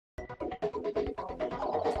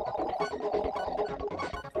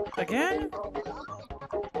Again?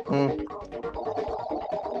 Hmm.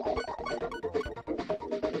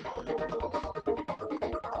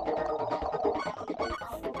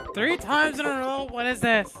 3 times in a row? What is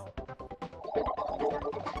this?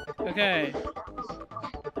 Okay.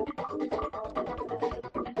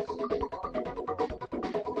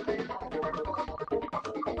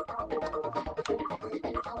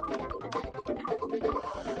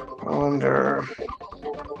 I wonder.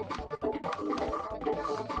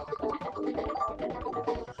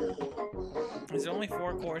 Is there only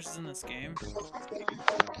 4 courses in this game?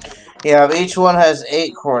 Yeah, but each one has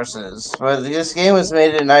 8 courses. But this game was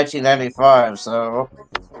made in 1995, so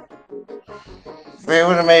if they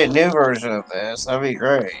would have made a new version of this, that'd be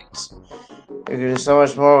great. You could do so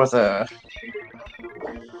much more with it.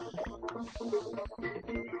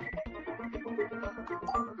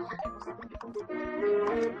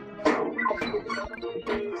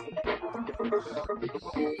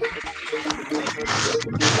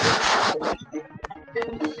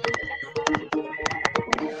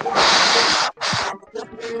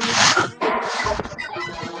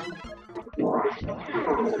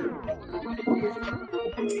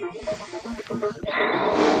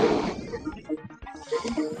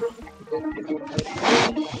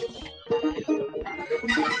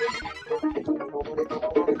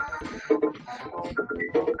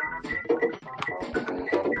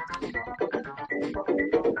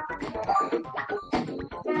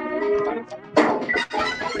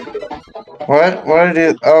 What? What did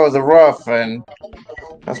it? Oh, the rough, and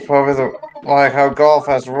that's probably the like how golf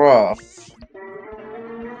has rough.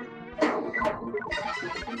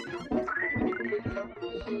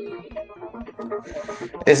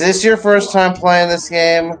 Is this your first time playing this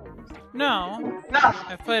game? No.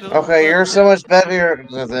 I played a little Okay, bit. you're so much better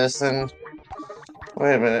at this than.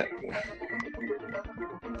 Wait a minute.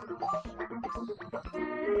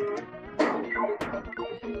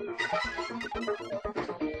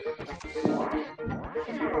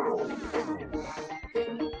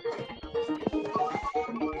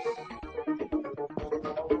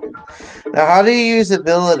 Now, how do you use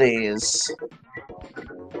abilities?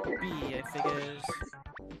 B, I think it is.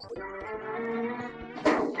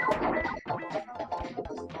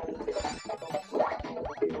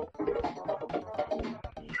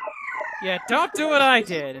 Yeah, don't do what I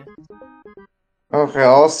did. Okay,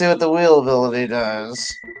 I'll see what the wheel ability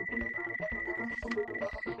does.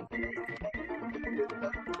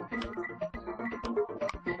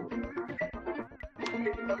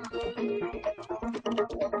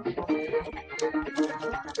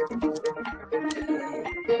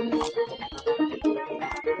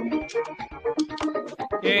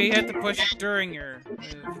 Yeah, you have to push it during your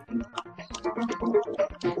move.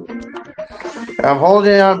 I'm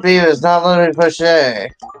holding on B, but it's not letting me push A.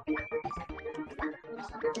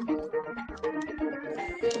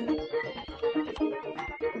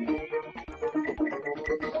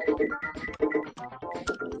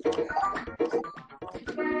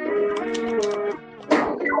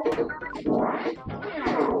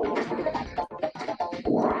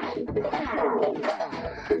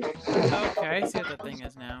 Okay, I see what that thing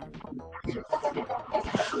is now.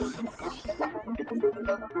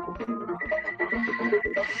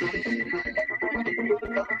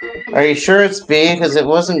 Are you sure it's B? Because it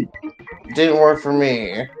didn't work for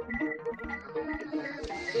me.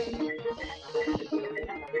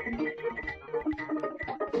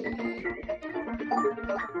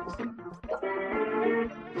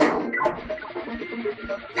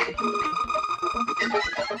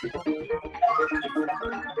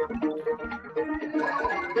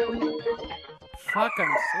 Fuck,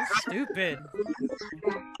 I'm so stupid.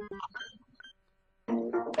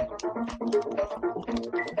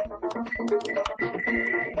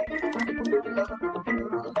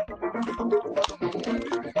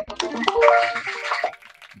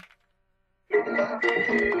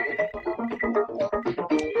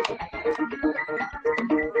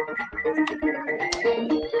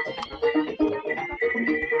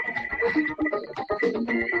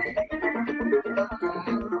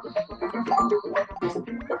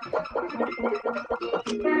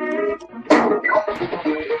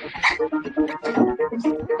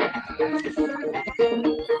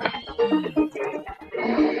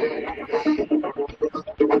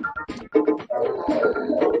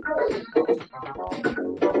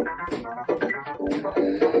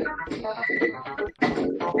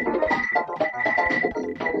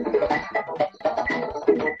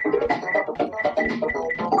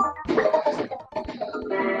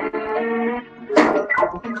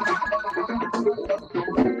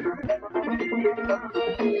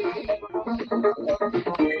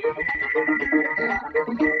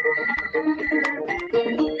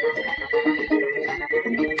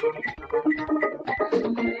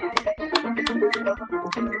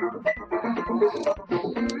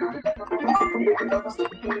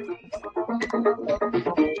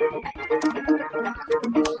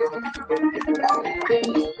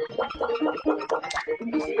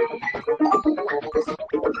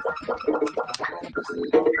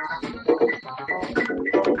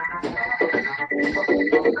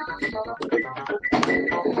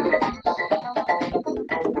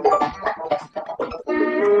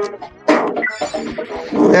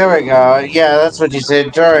 There we go. Yeah, that's what you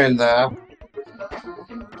said during the...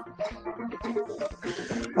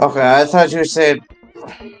 Okay, I thought you said...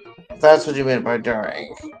 That's what you meant by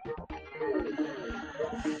during.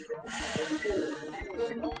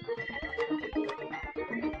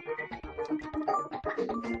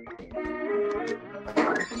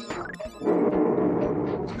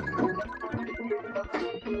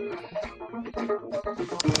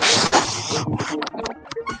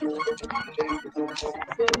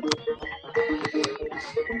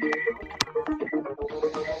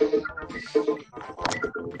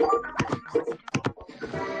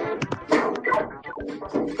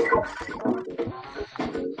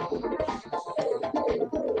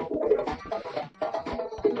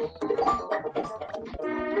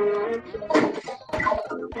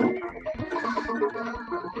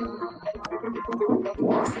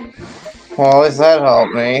 Well, at least that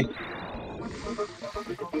helped me.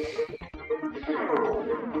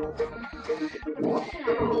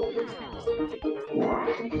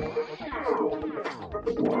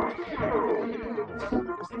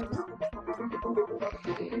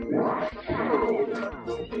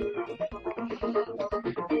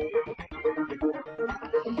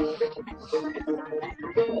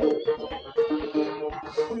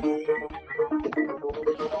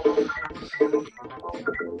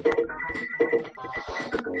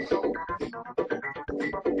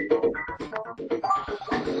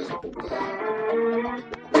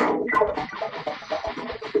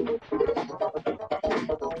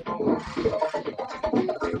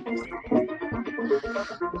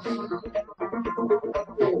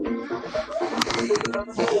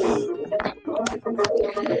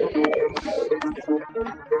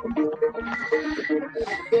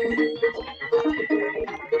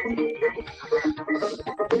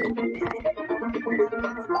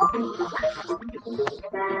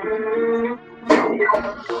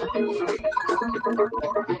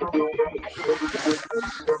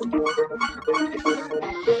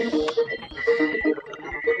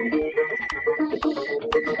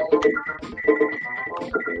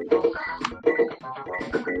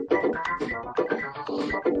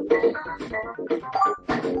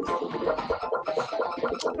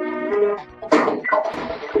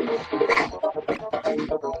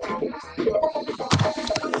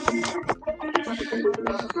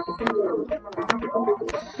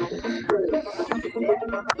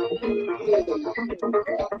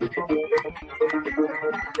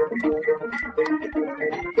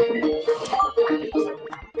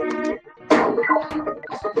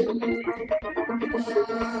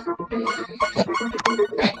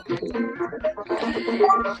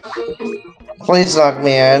 Please knock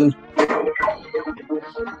me in.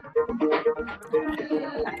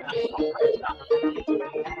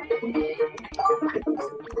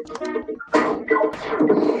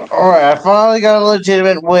 Alright, I finally got a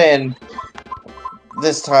legitimate win.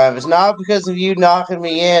 This time. It's not because of you knocking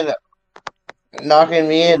me in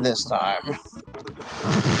this time.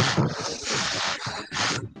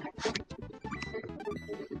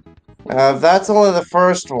 That's only the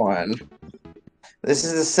first one. This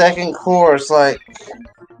is the second course, like...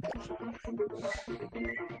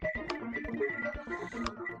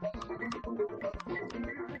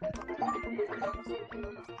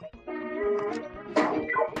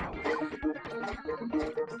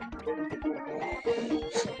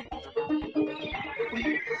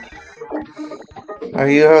 Oh,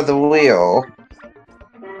 you have the wheel.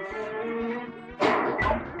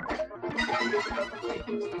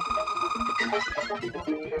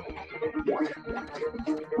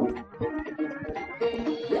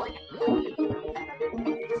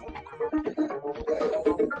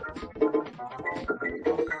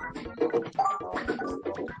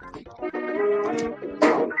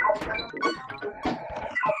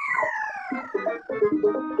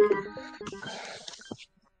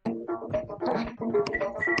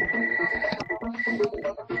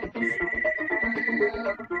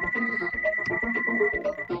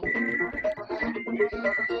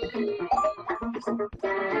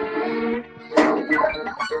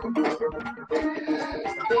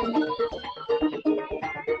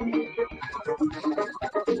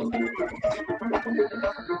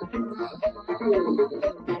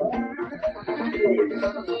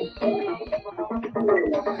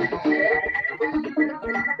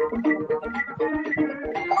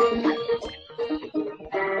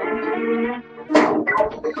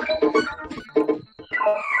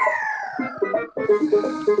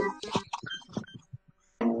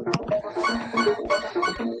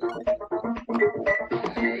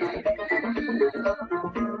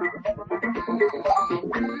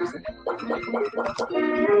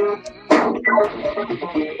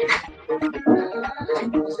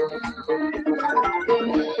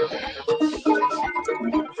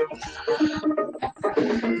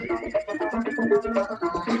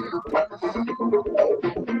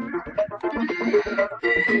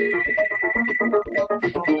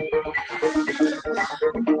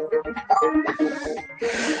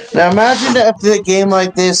 Now imagine if a game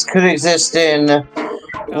like this could exist in,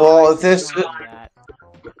 well, if this,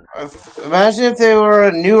 imagine if there were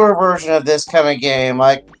a newer version of this kind of game,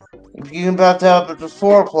 like, if you can about to have up to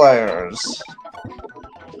 4 players.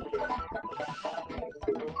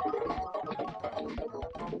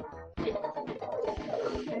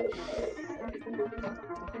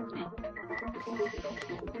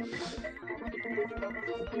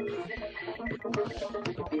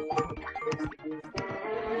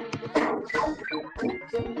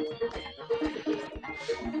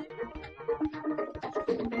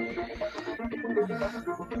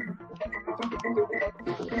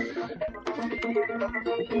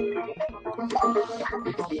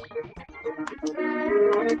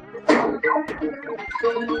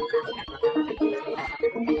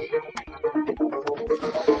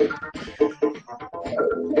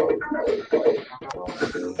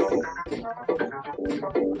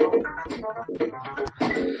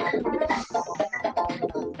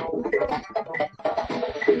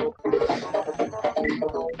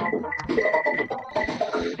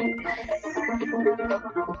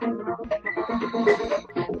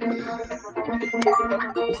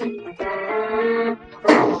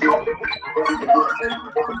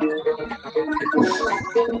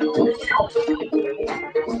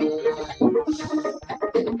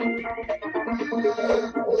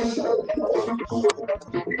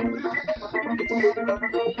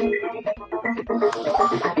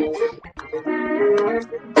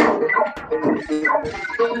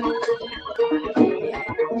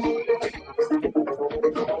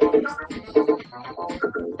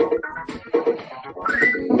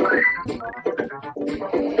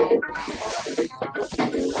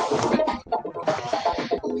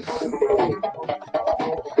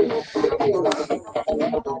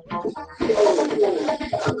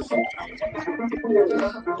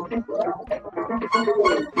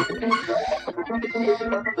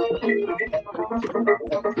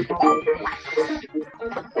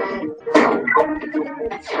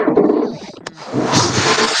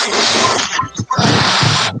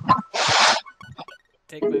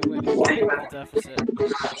 Take my win and double the deficit.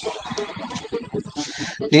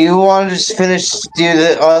 Do you want to just do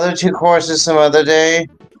the other 2 courses some other day?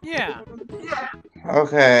 Yeah.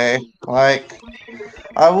 Okay, like,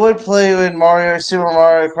 I would play with Super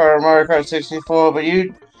Mario Kart 64, but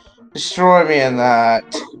you destroy me in that.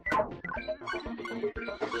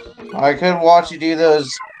 I could watch you do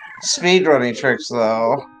those speedrunning tricks,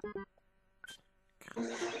 though.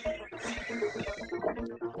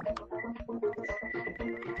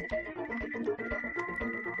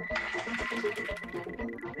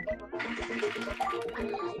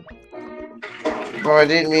 Oh, I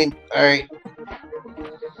didn't mean... Alright.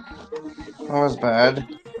 That was bad.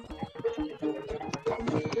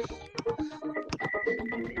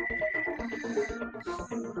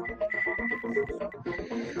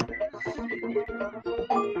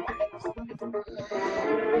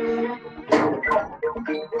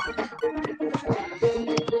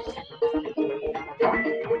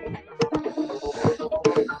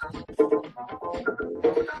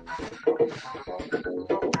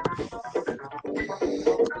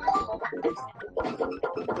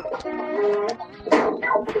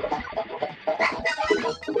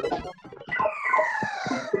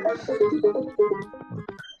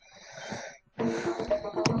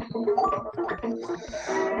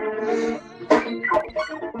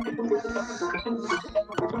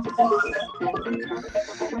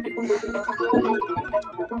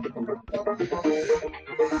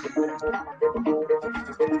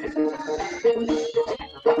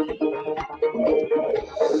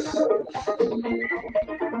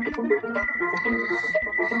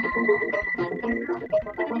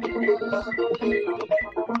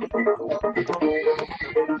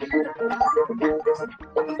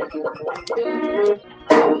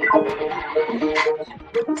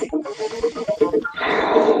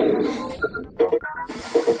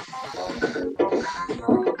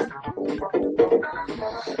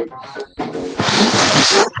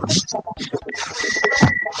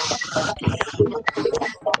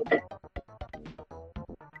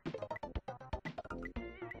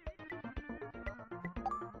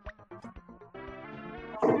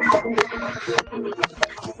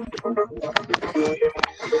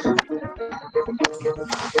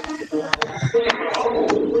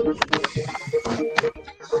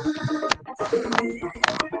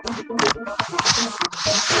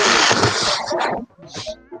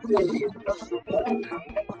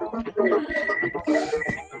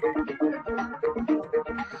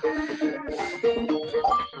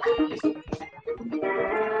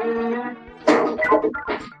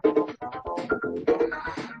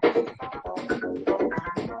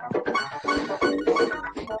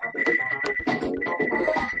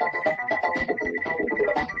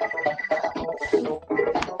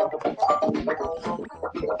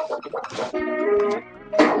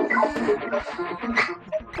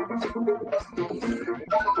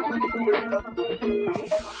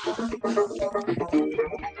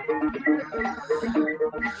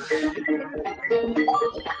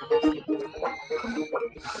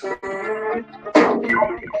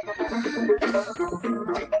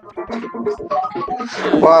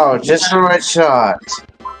 Wow, just the right shot.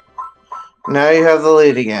 Now you have the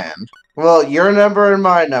lead again. Well, your number and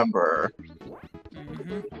my number.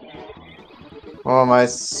 Well, my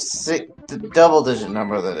double-digit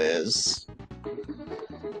number, that is.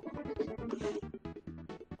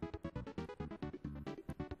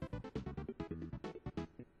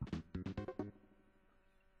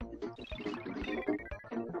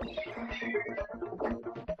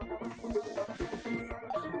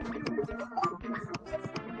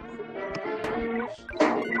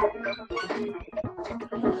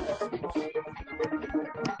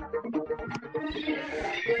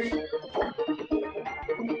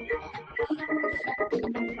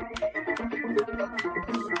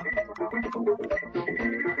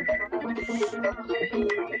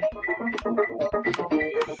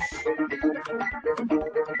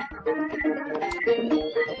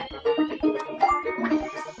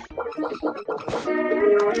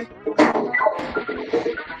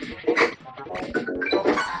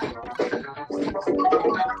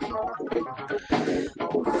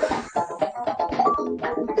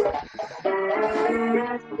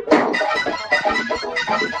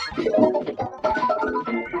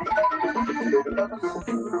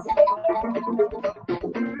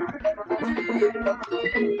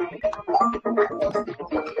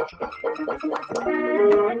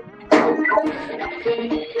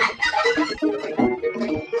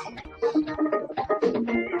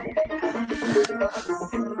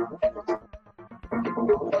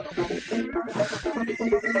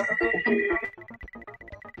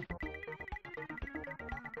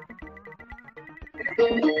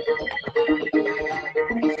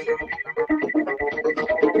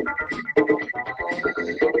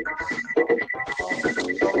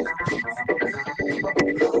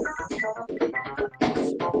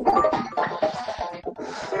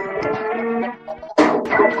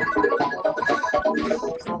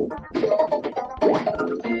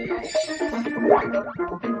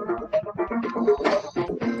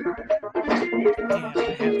 Damn, I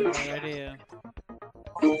had the right idea.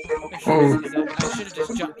 I should have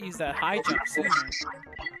just used that high jump sooner.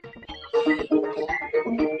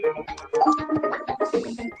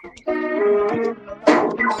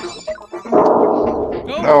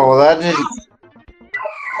 Go! Oh, well, that didn't...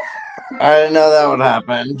 I didn't know that would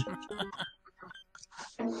happen.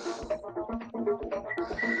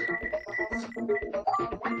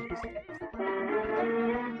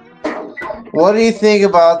 What do you think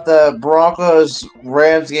about the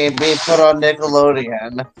Broncos-Rams game being put on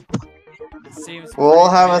Nickelodeon? We'll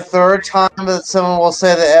have a third time that someone will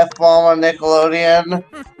say the F-bomb on Nickelodeon.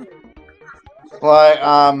 Like,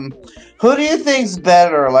 who do you think's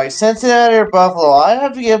better, like Cincinnati or Buffalo? I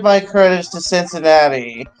have to give my credits to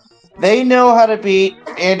Cincinnati. They know how to beat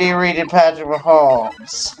Andy Reid and Patrick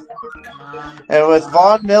Mahomes. And with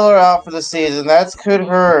Von Miller out for the season, that could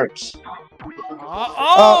hurt.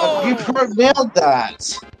 Oh! You nailed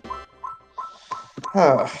that.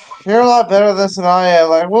 You're a lot better at this than I am.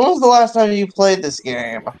 Like, when was the last time you played this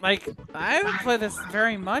game? Like, I haven't played this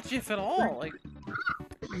very much, if at all. Like,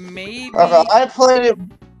 maybe... Okay, I played it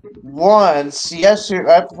once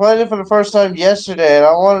yesterday. I played it for the first time yesterday, and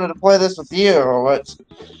I wanted to play this with you.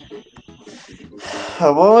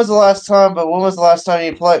 But when was the last time? But when was the last time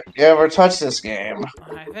you ever touched this game?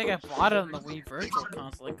 I think I bought it on the Wii Virtual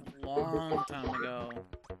Console like a long time ago.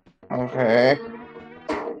 Okay.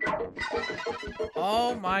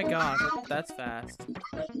 Oh my god, that's fast.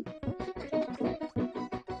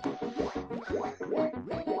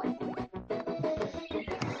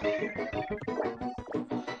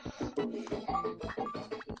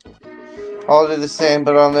 I'll do the same,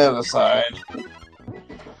 but on the other side.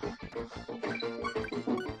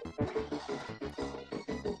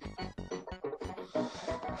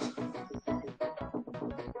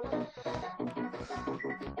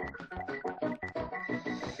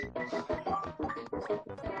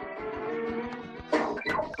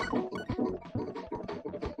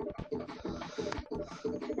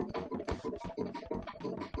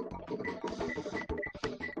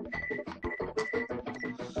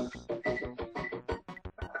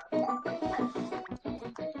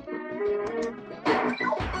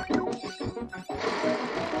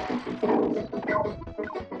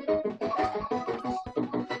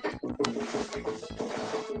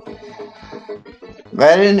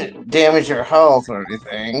 That didn't damage your health or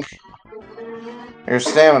anything. Your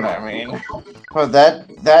stamina, I mean. But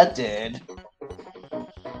that did.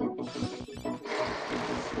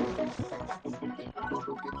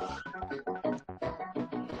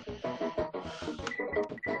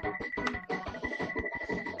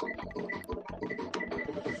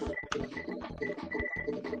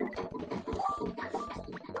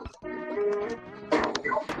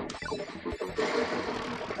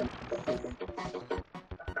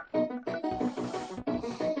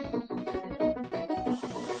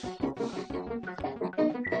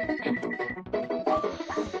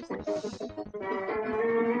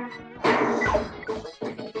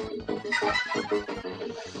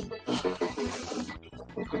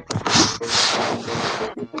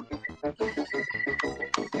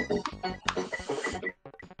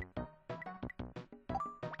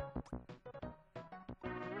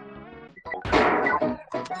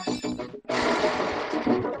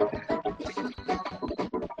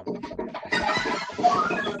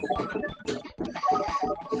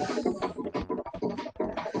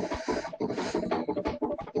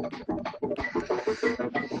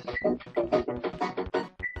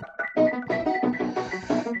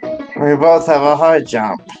 We both have a high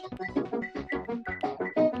jump.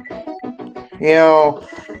 You know,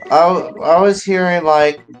 I was hearing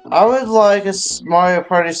like I would like a Mario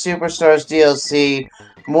Party Superstars DLC,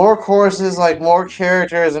 more courses, like more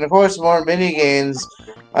characters, and of course more mini games.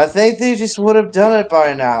 I think they just would have done it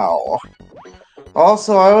by now.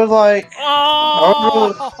 Also, I would like. I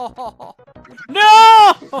would really, Oh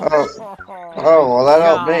no! oh, well, that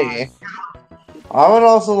helped me. I would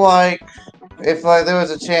also like if like there was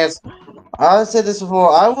a chance. I said this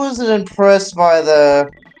before. I wasn't impressed by the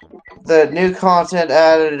new content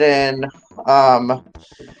added in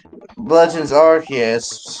Legends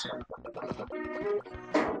Arceus.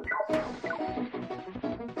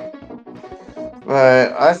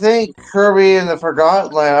 But I think Kirby in the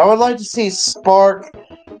Forgotten Land. I would like to see Spark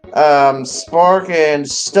and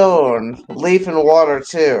Stone, Leaf and Water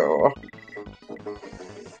too.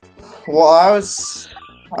 Well, I was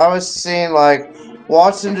seeing like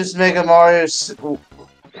watch them just make a Mario.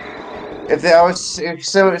 If they, I was if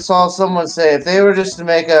so, saw someone say if they were just to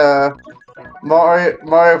make a Mario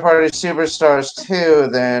Party Superstars 2,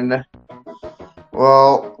 then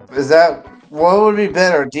well, is that what would be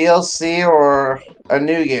better, DLC or a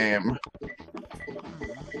new game?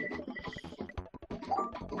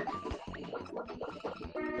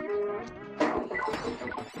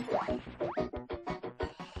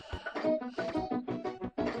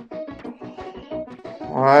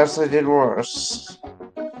 Well, I actually did worse.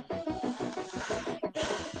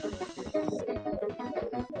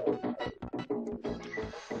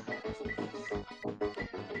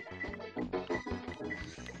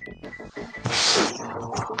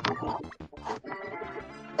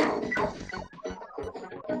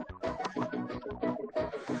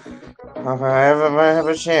 If I ever might have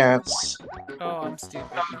a chance. Oh, I'm stupid.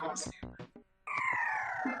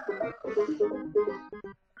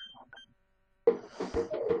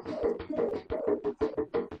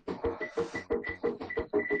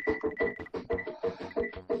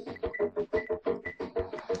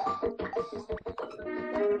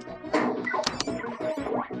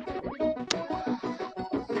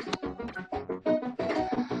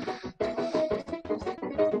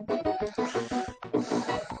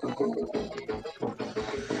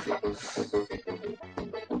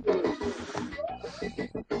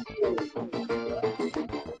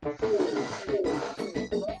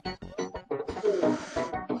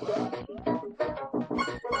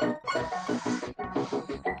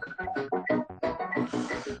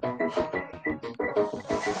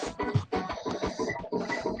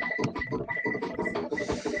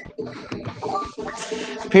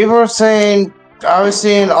 People are saying I was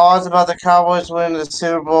seeing odds about the Cowboys winning the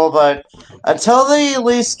Super Bowl, but until they at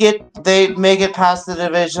least they make it past the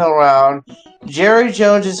divisional round, Jerry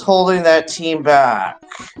Jones is holding that team back.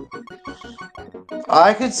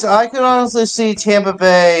 I could honestly see Tampa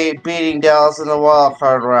Bay beating Dallas in the wild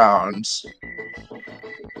card round.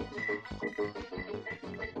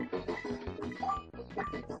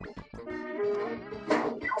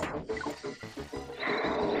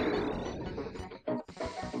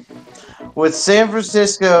 With San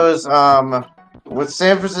Francisco,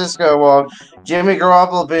 well, Jimmy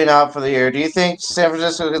Garoppolo being out for the year, do you think San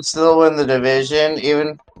Francisco could still win the division,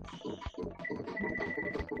 even?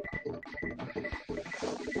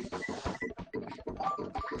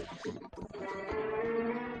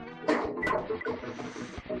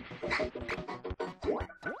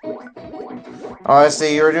 Oh, I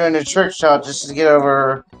see. You were doing a trick shot just to get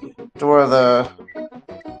over to where the...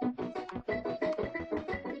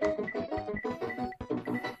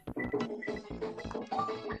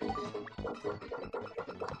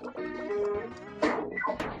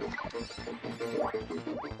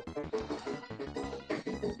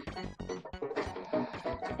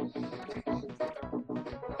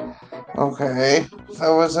 Okay, that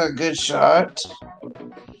was a good shot.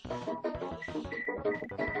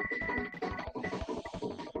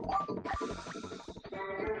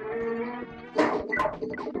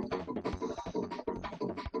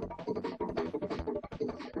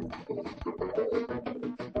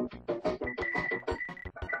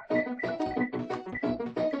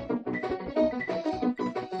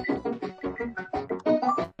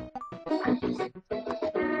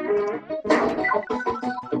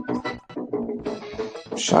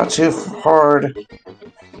 Shot too hard.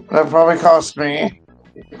 That probably cost me.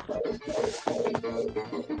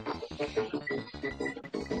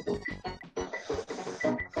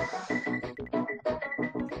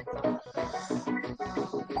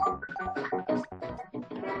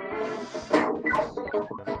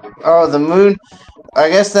 Oh, the moon. I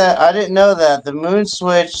guess that I didn't know that the moon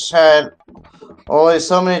switch had only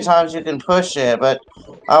so many times you can push it, but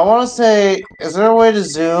I want to say, is there a way to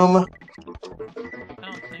zoom? I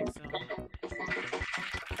don't think so.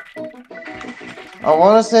 I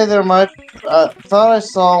want to say there might. I thought I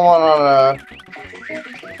saw one on a.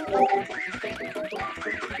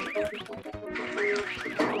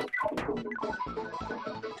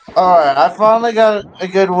 Alright, I finally got a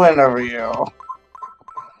good win over you.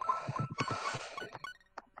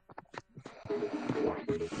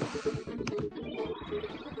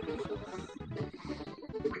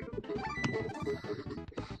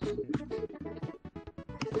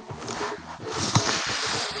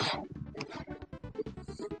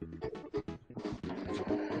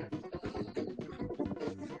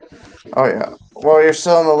 Oh yeah. Well, you're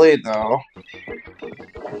still in the lead though.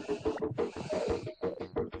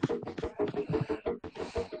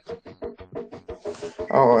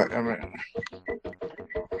 Oh wait a minute.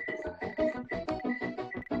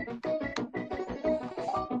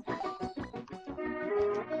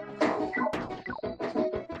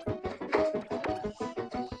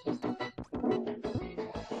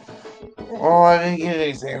 Oh, I didn't get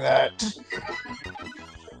anything that.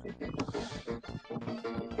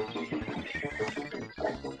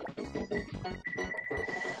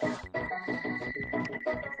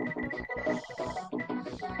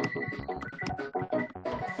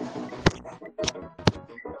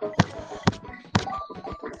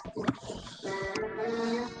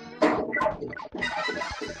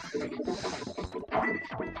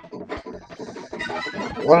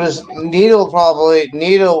 What is Needle probably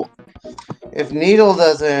Needle? If Needle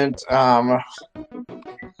doesn't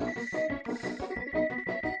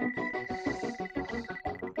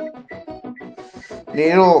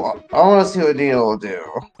Needle, I want to see what Needle will do.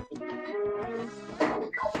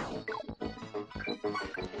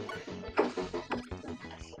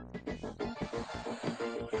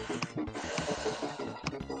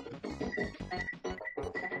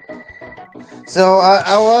 So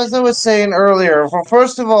I was saying earlier. Well,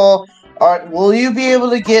 first of all, will you be able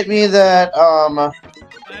to get me that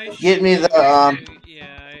get me the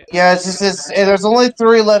Yeah. Yeah, it's just there's only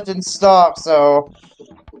 3 left in stock, so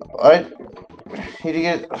I need to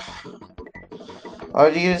get. I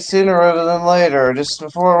need to get it sooner rather than later, just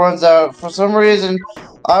before it runs out. For some reason,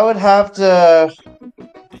 I would have to.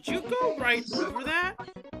 Did you go right over that?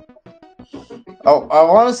 Oh, I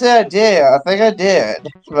want to say I did. I think I did,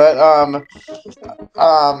 but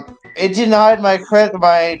it denied my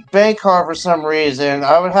bank card for some reason.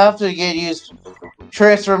 I would have to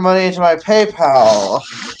transfer money into my PayPal.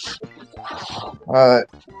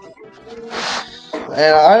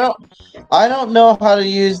 And I don't know how to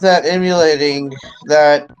use that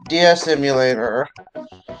DS emulator.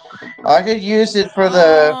 I could use it for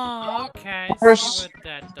the Oh, okay. See first. what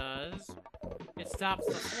that does. It stops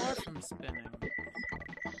the floor from spinning.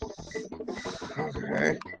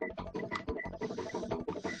 Okay.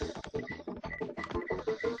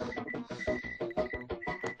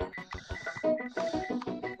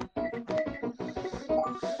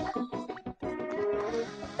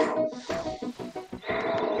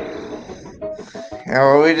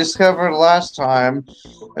 Now, what we discovered last time,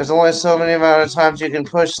 there's only so many amount of times you can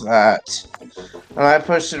push that. And I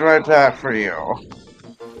pushed it right back for you.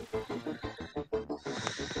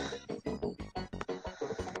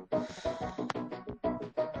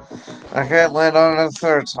 I can't land on it a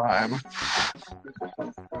third time.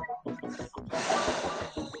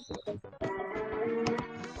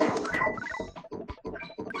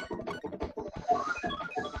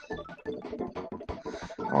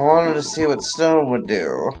 I wanted to see what stone would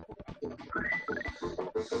do.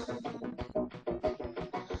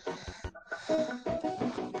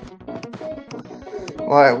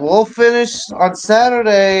 Alright, we'll finish on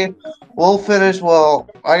Saturday. We'll finish, well,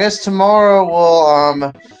 I guess tomorrow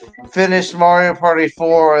we'll finish Mario Party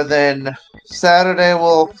 4, then Saturday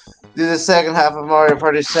we'll do the second half of Mario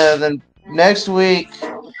Party 7, then next week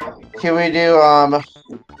can we do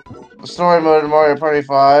story mode in Mario Party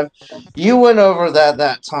 5. You went over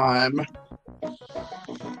that time.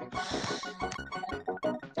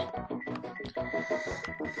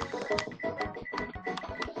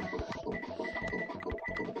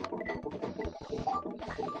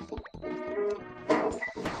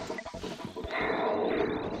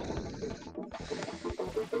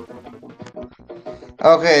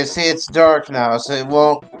 Okay, see, it's dark now, so it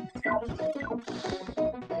won't.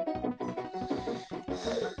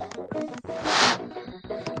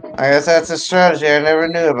 I guess that's a strategy I never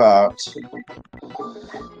knew about.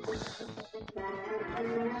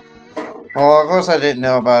 Well, of course I didn't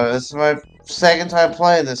know about it. This is my second time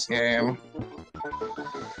playing this game.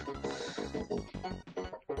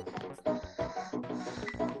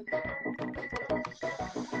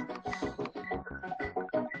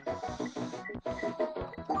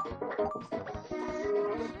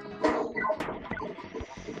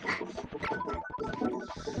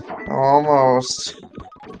 Almost.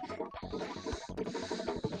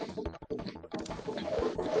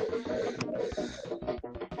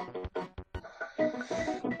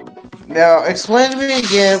 Now, explain to me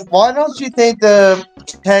again, why don't you think the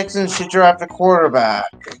Texans should draft a quarterback?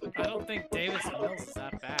 I don't think Davis Mills is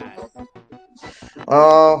that bad.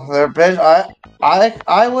 Oh, their bench.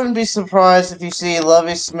 I wouldn't be surprised if you see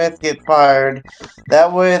Lovie Smith get fired.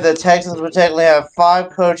 That way, the Texans would technically have 5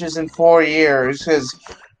 coaches in 4 years, because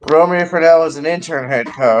Romeo Fernell was an intern head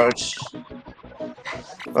coach.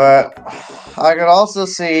 But I could also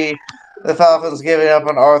see the Falcons giving up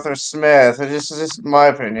on Arthur Smith. It's just my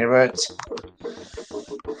opinion, but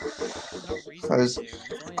No reason to. He's only his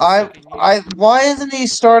second year. why isn't he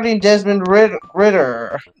starting Desmond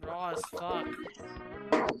Ritter? Raw as fuck.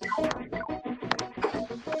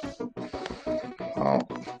 Oh.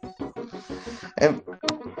 And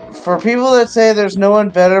for people that say there's no one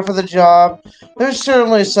better for the job, there's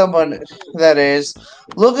certainly someone that is.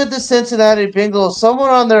 Look at the Cincinnati Bengals.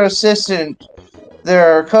 Someone on their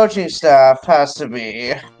coaching staff has to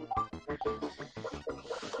be.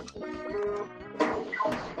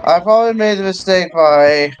 I probably made the mistake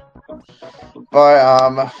by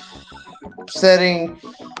setting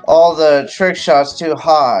all the trick shots too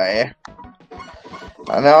high.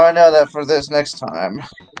 Now I know that for this next time.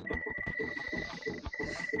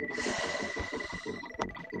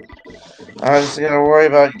 I just gotta worry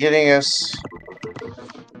about getting in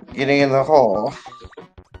the hole.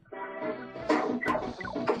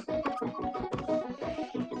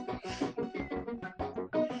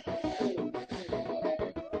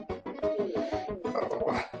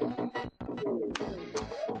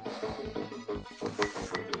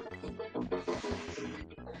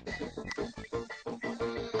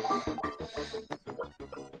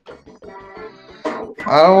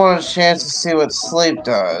 I don't want a chance to see what sleep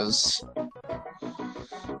does.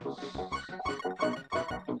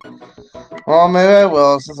 Well, maybe I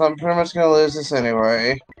will, since I'm pretty much gonna lose this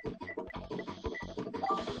anyway.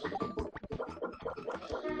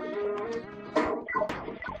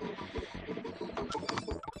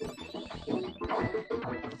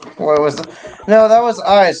 What was the... No, that was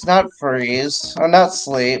ice, not freeze. Or not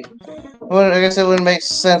sleep. I guess it wouldn't make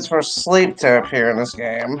sense for sleep to appear in this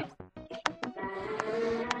game.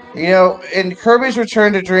 You know, in Kirby's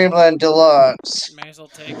Return to Dreamland Deluxe, May as well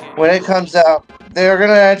take it. when it comes out, they're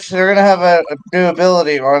gonna have a new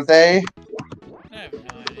ability, aren't they?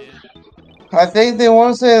 I think they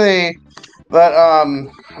want to say they, but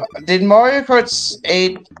did Mario Kart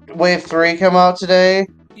 8 Wave 3 come out today?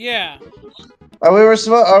 Yeah. We were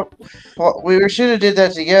should have did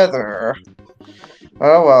that together.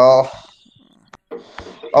 Oh well.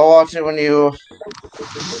 I'll watch it when you.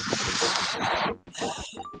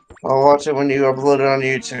 I'll watch it when you upload it on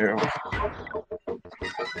YouTube.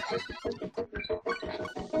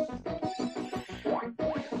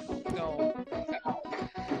 No.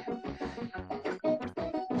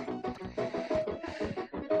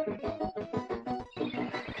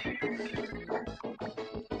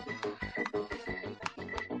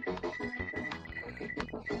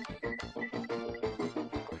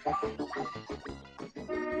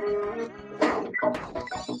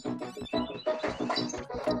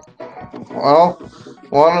 Well,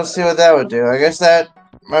 want to see what that would do. I guess that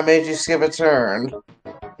might made you skip a turn.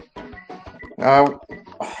 I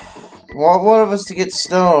want one of us to get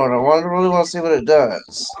stoned. I really want to see what it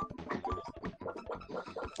does.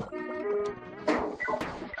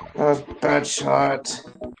 That was a bad shot.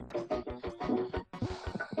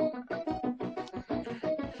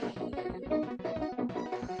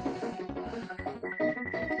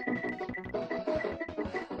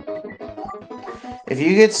 If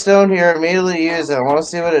you get stoned here, immediately use it. I want to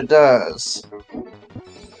see what it does.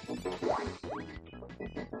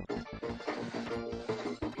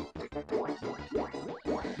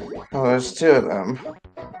 Oh, there's two of them.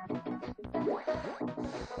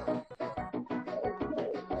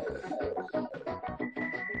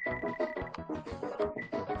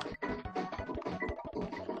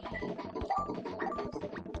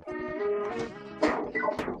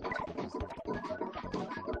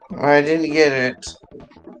 I didn't get it.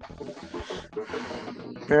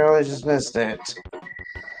 Barely just missed it.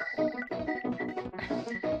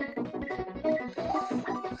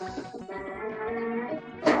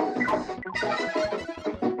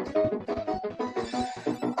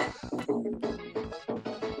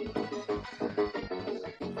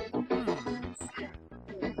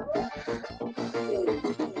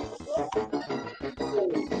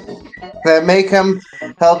 That may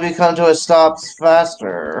help you come to a stop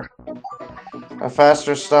faster. A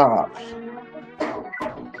faster stop.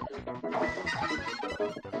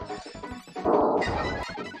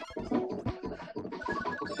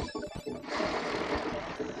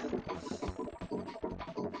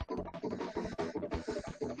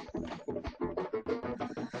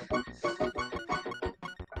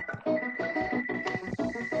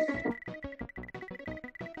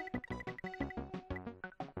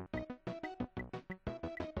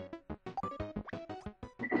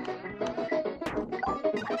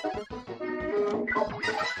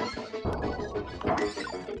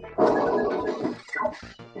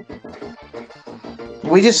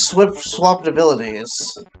 We just swapped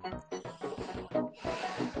abilities.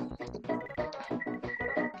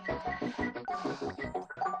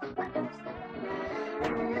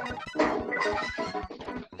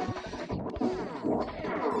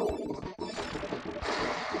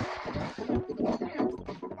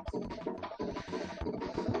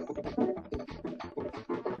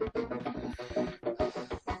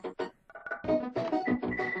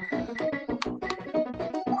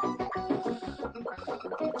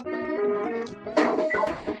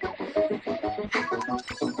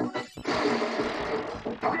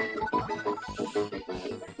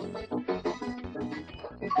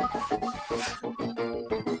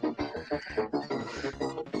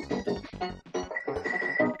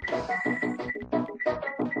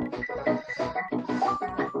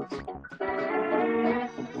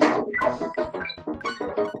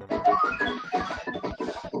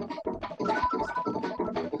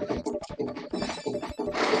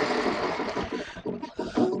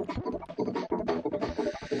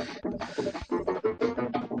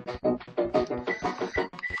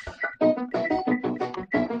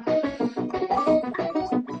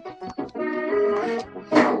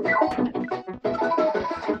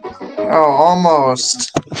 Oh,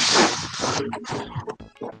 almost.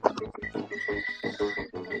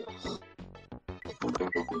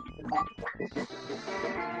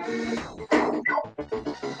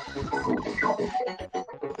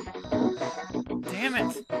 Damn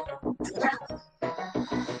it!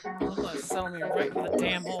 You're gonna settle me right in the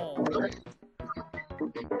damn hole.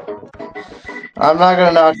 I'm not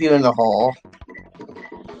gonna knock you in the hole.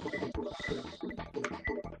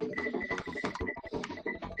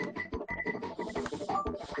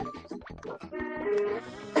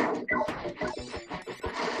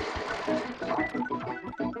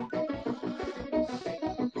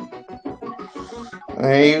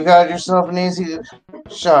 Hey, you got yourself an easy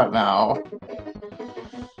shot now.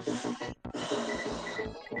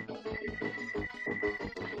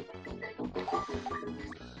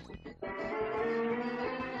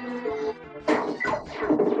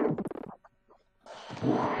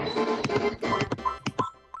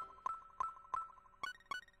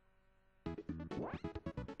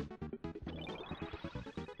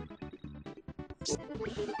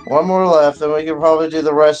 One more left, and we can probably do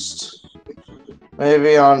the rest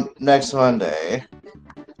maybe on next Monday.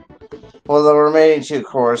 Well, the remaining 2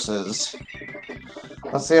 courses.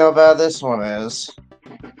 Let's see how bad this one is.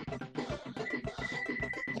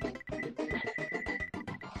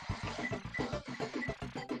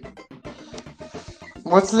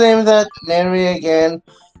 What's the name of that enemy again?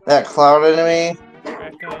 That cloud enemy?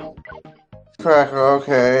 Draco. Cracker,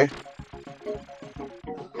 okay.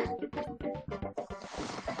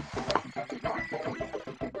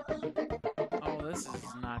 Oh, this is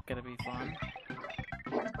not gonna be fun.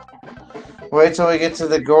 Wait till we get to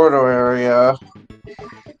the Gordo area.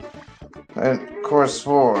 And course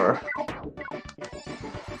 4.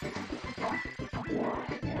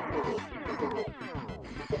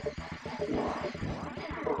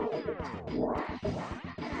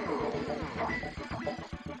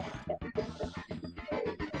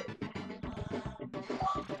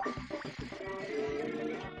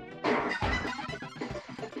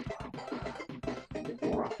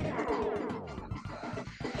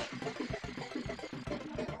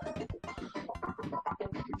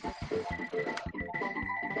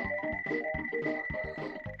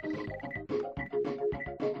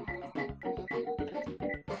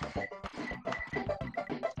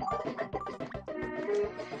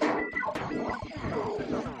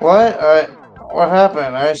 What? What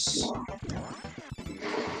happened?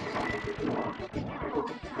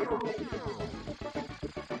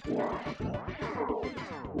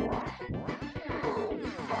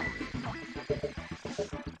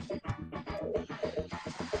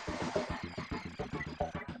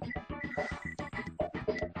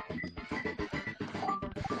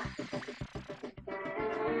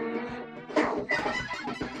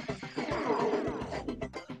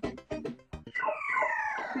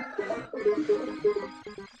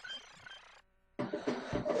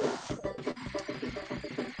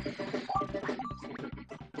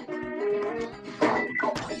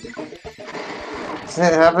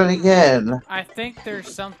 It happened again. I think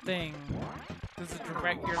there's something. There's a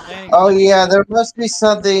direct. You're landing. Oh yeah, there must be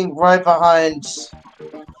something right behind the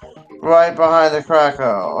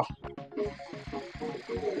Krakow.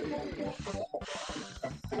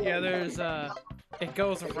 Yeah, there's it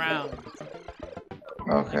goes around.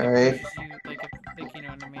 Okay. Like it pushes you. Like you know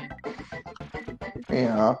what I mean.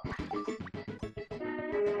 Yeah.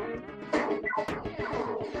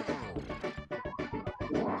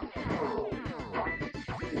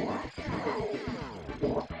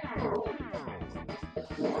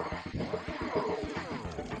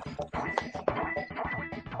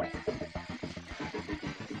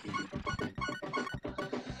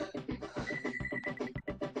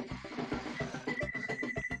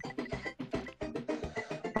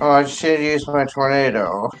 Oh, I should use my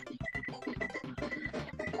tornado.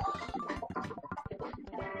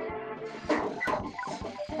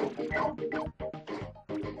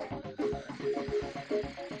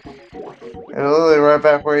 It's literally right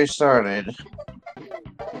back where you started.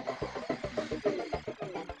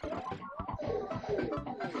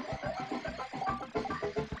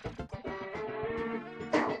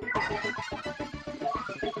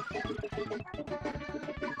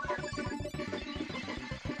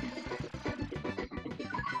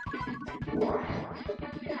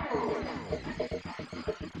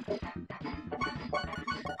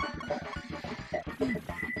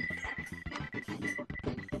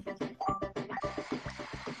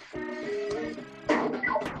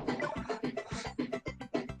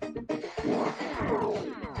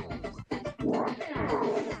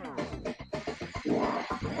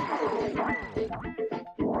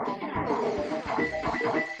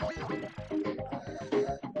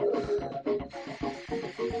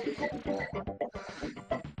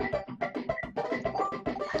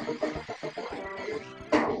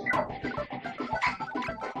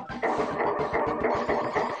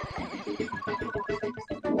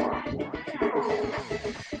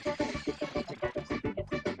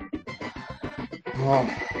 Well,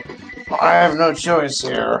 I have no choice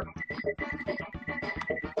here.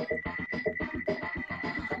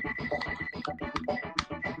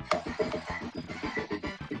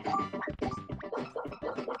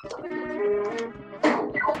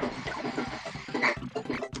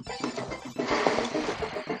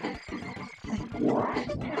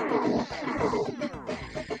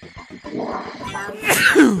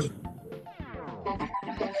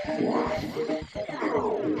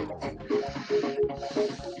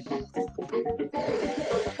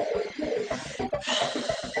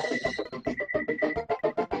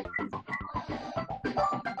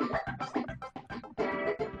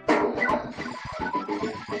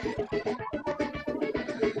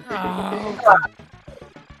 Oh, okay.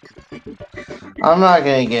 I'm not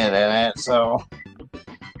gonna get in it, so.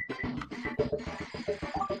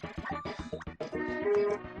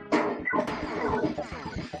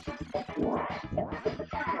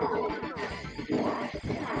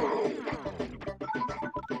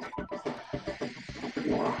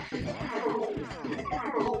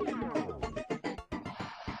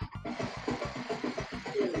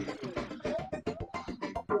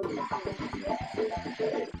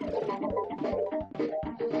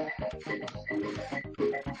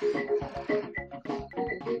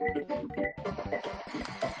 There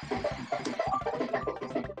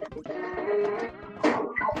we go.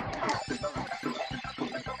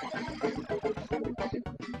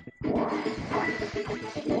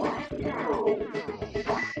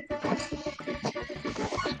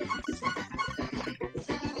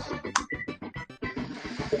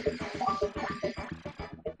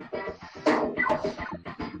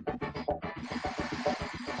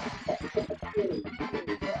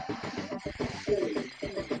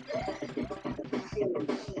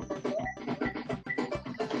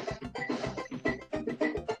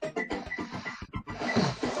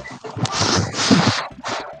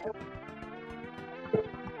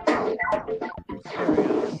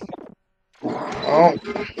 Oh.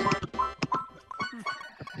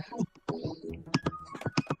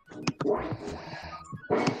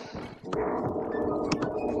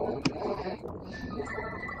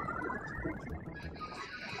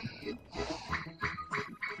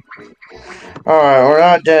 Alright, we're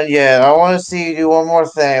not done yet. I want to see you do one more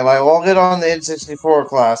thing. Like, we'll get on the N64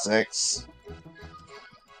 classics.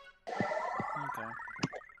 Okay.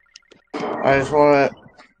 I just want to...